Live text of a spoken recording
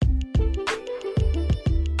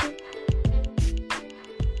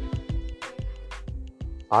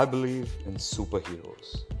I believe in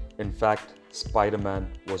superheroes. In fact,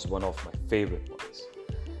 Spider-Man was one of my favorite ones.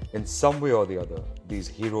 In some way or the other, these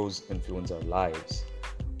heroes influence our lives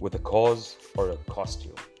with a cause or a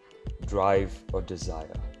costume, drive or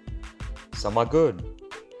desire. Some are good,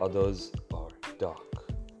 others are dark.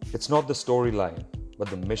 It's not the storyline, but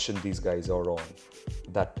the mission these guys are on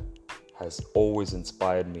that has always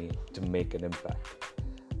inspired me to make an impact.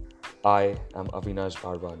 I am Avinash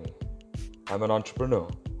Bharwani. I'm an entrepreneur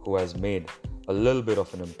who has made a little bit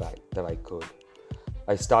of an impact that I could.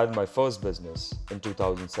 I started my first business in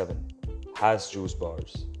 2007, Has Juice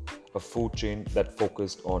Bars, a food chain that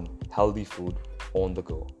focused on healthy food on the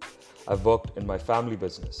go. I've worked in my family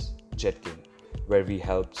business, Jet King, where we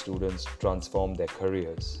help students transform their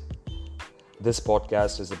careers. This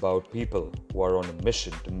podcast is about people who are on a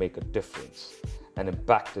mission to make a difference, an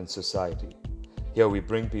impact in society. Here we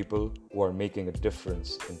bring people who are making a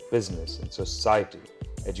difference in business, in society,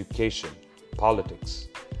 education, politics.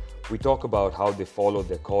 We talk about how they follow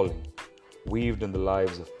their calling, weaved in the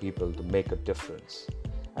lives of people to make a difference,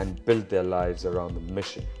 and build their lives around the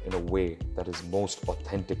mission in a way that is most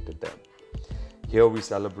authentic to them. Here we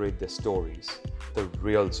celebrate their stories, the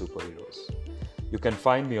real superheroes. You can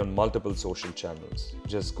find me on multiple social channels.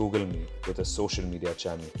 Just Google me with a social media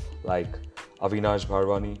channel like Avinash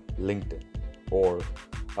Bharwani LinkedIn or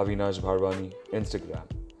Avinash Bharwani Instagram,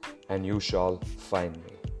 and you shall find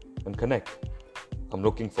me and connect. I'm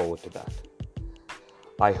looking forward to that.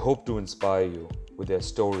 I hope to inspire you with their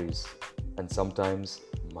stories and sometimes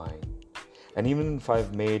mine. And even if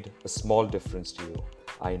I've made a small difference to you,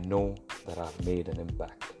 I know that I've made an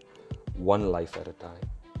impact, one life at a time.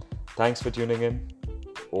 Thanks for tuning in.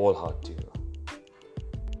 All heart to you.